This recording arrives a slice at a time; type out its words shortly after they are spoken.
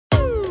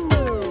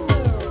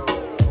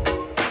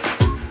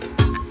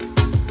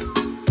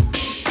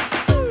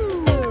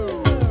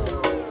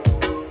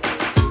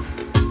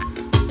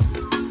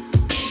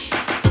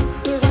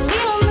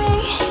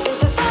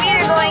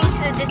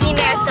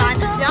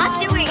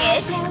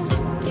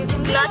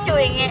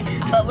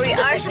but we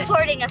are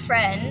supporting a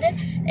friend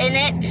in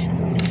it.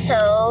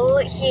 So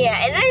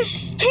yeah, and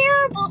there's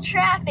terrible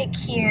traffic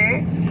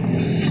here.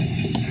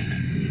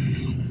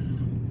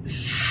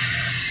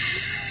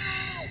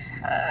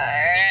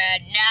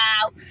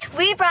 No.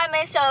 We brought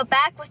Minnesota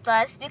back with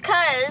us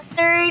because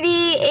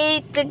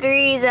 38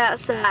 degrees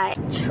outside.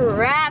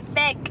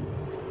 Traffic.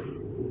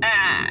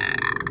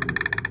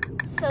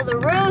 So the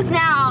roads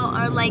now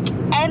are like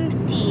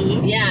empty.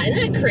 Yeah,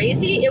 isn't that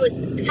crazy? It was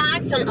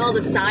packed on all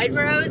the side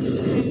roads,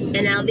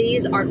 and now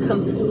these are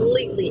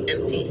completely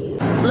empty.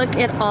 Look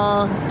at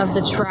all of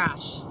the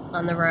trash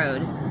on the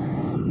road.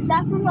 Is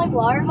that from like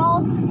water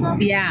balls and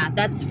stuff? Yeah,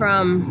 that's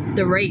from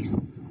the race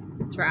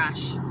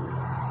trash.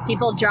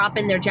 People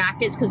dropping their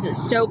jackets because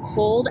it's so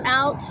cold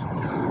out.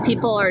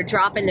 People are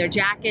dropping their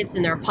jackets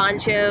and their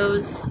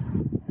ponchos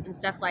and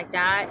stuff like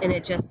that, and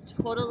it just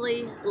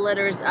totally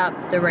litters up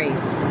the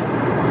race.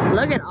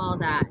 Look at all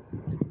that.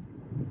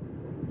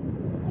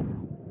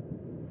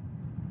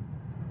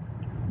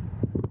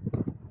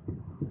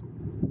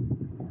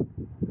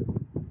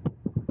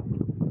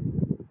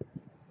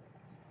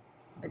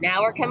 But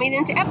now we're coming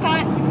into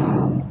Epcot.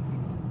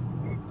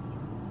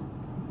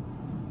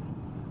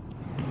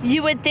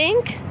 You would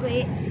think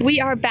we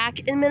are back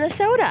in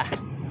Minnesota.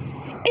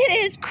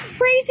 It is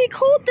crazy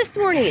cold this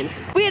morning.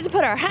 We had to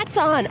put our hats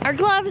on, our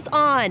gloves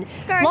on,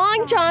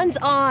 long johns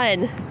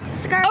on,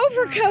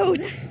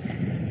 overcoats.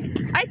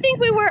 I think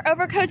we wear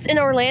overcoats in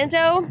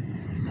Orlando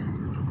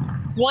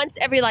once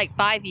every like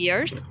 5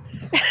 years.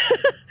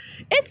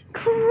 It's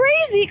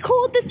crazy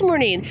cold this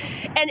morning.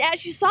 And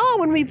as you saw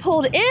when we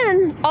pulled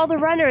in, all the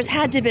runners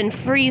had to have been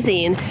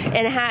freezing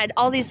and had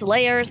all these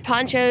layers,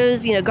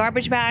 ponchos, you know,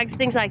 garbage bags,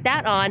 things like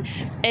that on,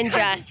 and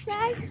just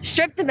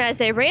stripped them as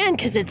they ran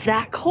because it's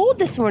that cold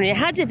this morning. It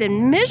had to have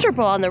been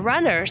miserable on the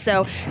runner.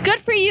 So good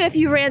for you if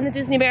you ran the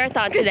Disney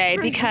Marathon today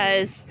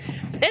because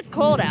it's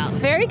cold out.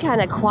 It's very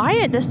kind of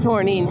quiet this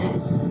morning.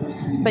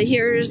 But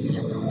here's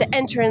the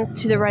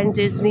entrance to the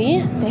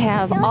Rundisney. They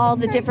have all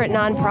the different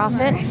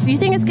nonprofits. You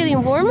think it's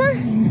getting warmer?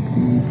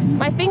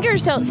 My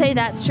fingers don't say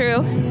that's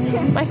true.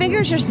 My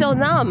fingers are still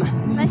numb.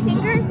 My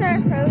fingers are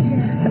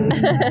frozen.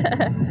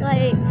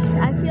 Like,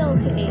 I feel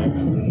okay.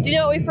 Do you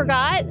know what we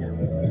forgot?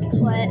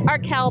 What? Our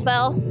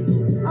cowbell.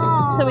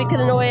 Aww. So we could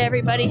annoy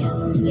everybody.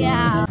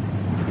 Yeah.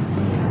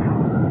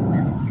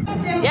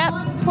 Yep,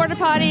 porta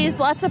potties,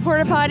 lots of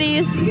porta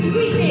potties.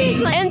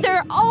 And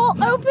they're all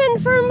open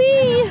for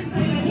me.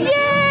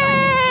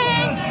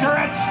 Yay!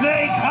 Stretch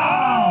they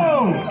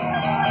come!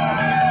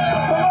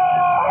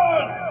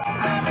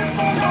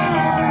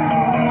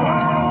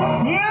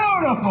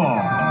 Beautiful!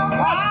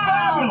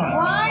 Fabulous!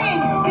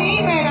 Ryan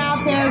Seaman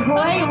out there,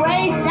 great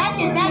race, neck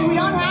and neck. We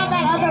don't have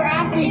that other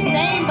athlete's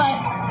name,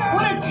 but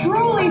what a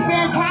truly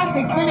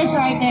fantastic finish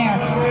right there.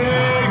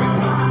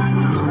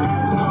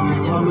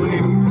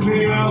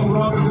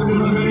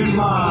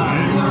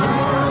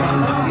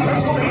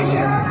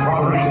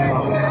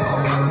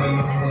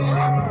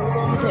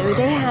 So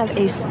they have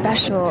a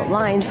special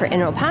line for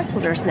annual pass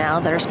holders now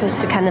that are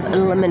supposed to kind of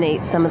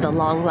eliminate some of the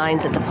long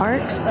lines at the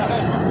parks.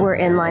 We're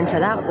in line for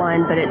that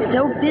one, but it's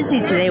so busy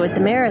today with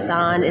the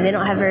marathon and they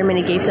don't have very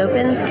many gates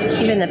open.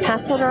 Even the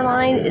pass holder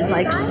line is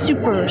like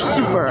super,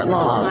 super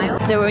long.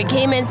 So when we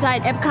came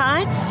inside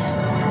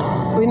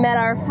Epcot, we met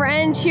our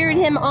friend, cheered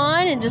him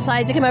on, and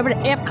decided to come over to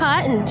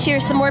Epcot and cheer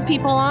some more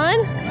people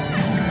on.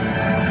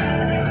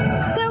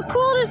 So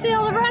cool to see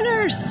all the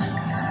runners.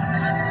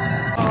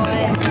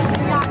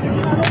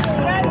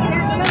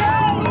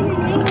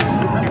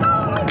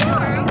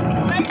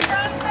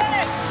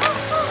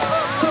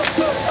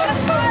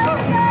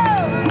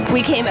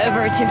 We came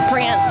over to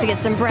France to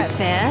get some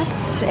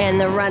breakfast, and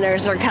the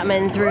runners are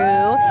coming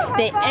through.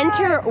 They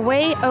enter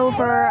way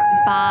over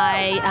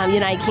by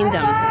United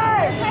Kingdom.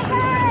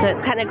 So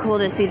it's kind of cool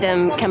to see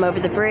them come over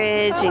the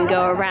bridge and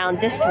go around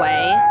this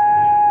way.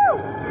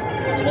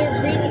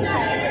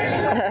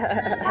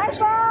 High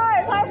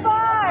five! High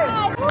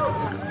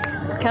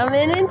five!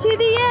 Coming into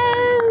the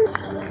end.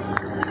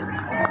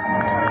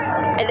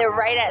 And they're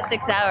right at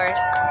 6 hours.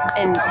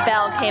 And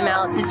Belle came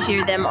out to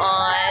cheer them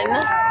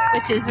on,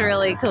 which is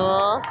really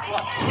cool.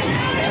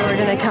 So we're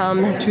gonna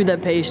come to the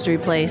pastry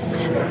place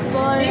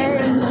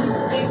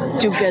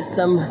to get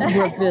some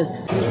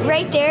breakfast.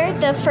 Right there,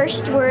 the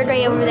first word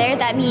right over there,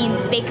 that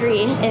means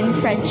bakery in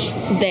French.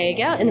 There you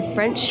go, in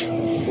French.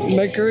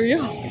 Bakery.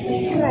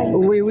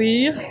 Oui,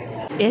 oui.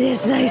 It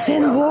is nice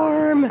and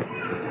warm.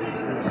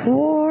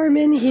 Warm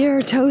in here,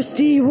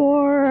 toasty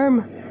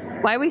warm.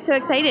 Why are we so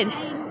excited?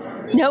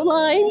 No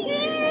line.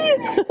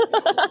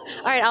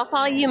 All right, I'll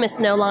follow you, Miss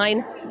No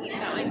Line.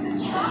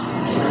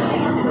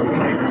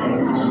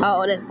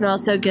 Oh, and it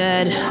smells so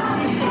good.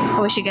 I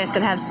wish you guys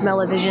could have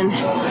smell-o-vision.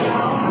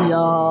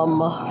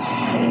 Yum.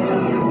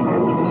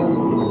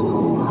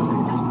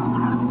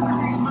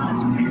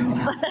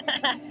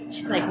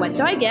 She's like, what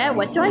do I get?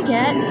 What do I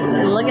get?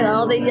 Look at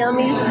all the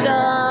yummy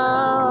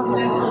stuff.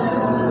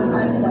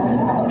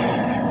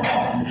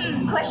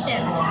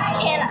 Question,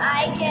 can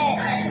I get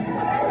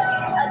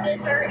a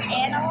dessert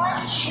and a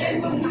lunch?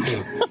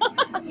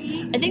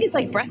 I think it's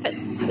like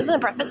breakfast. Isn't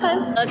it breakfast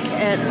time? Look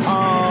at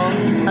all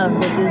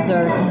of the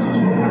desserts.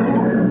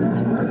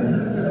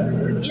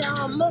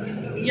 Yum.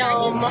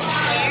 Yum.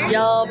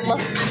 Yum.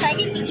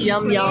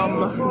 Yum,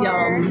 yum,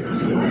 yum.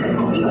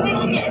 You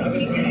should get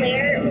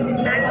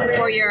Eclair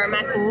For your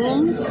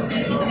macaroons.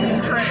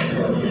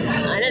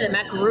 I know the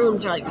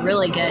macaroons are like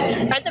really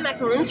good. Aren't the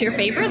macaroons your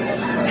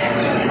favorites?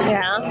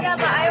 Yeah. Yeah,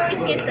 but I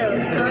always get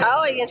those. So. Oh,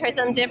 are you gonna try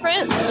something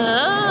different?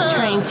 Oh.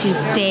 Trying to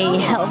stay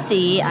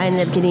healthy, I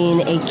ended up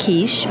getting a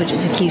quiche, which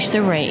is a quiche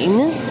de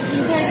reine.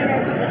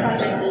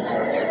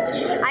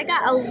 I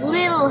got a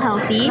little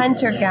healthy.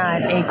 Hunter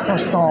got a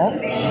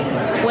croissant.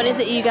 What is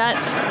it you got?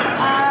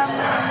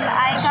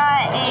 I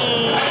got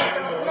a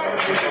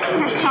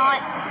croissant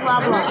blah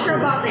blah.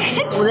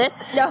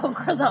 No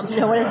croissant.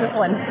 No, what is this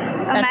one?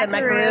 That's a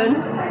macaroon.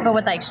 But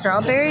with like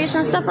strawberries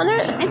and stuff on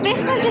it? It's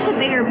basically just a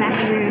bigger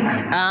macaroon.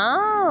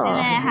 Oh. And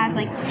then it has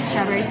like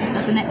strawberries and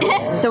stuff in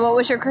it. So what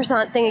was your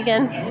croissant thing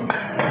again?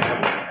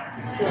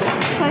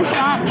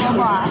 Croissant blah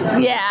blah.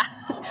 Yeah.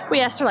 We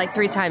asked her like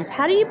 3 times,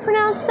 how do you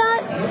pronounce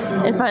that?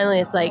 And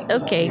finally it's like,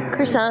 okay,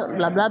 croissant,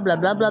 blah, blah, blah,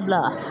 blah, blah,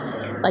 blah.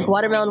 Like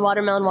watermelon,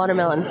 watermelon,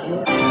 watermelon.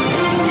 You're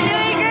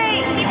doing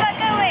great. Keep on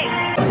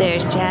going.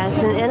 There's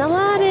Jasmine and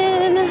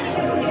Aladdin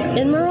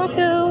in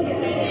Morocco.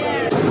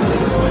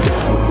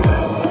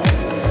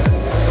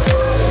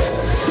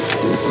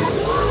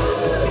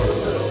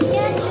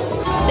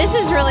 This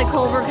is really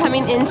cool. We're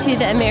coming into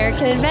the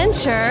American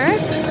Adventure,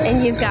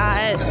 and you've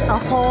got a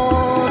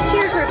whole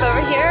cheer group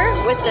over here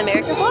with the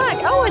American flag.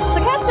 Oh, it's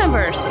the cast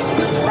members.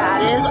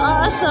 That is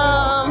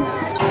awesome.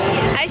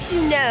 As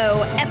you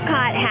know,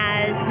 Epcot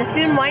has the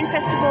Food and Wine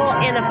Festival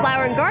and the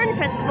Flower and Garden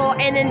Festival,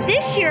 and then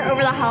this year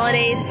over the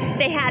holidays,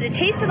 they had a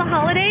taste of the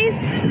holidays.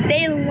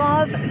 They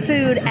love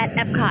food at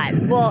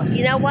Epcot. Well,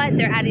 you know what?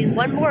 They're adding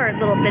one more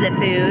little bit of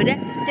food.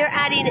 They're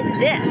adding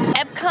this.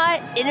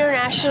 Epcot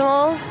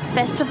International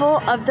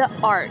Festival of the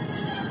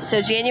Arts.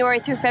 So January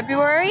through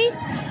February,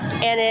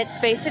 and it's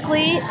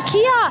basically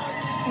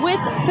kiosks with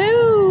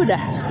food.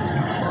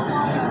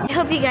 I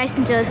hope you guys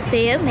enjoyed this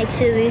video. Make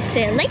sure to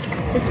stay like,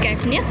 subscribe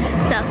for new. So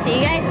I'll see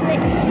you guys in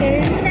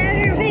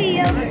another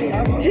video.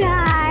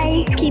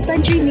 Bye. Keep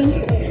on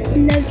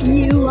dreaming. Love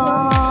you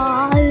all.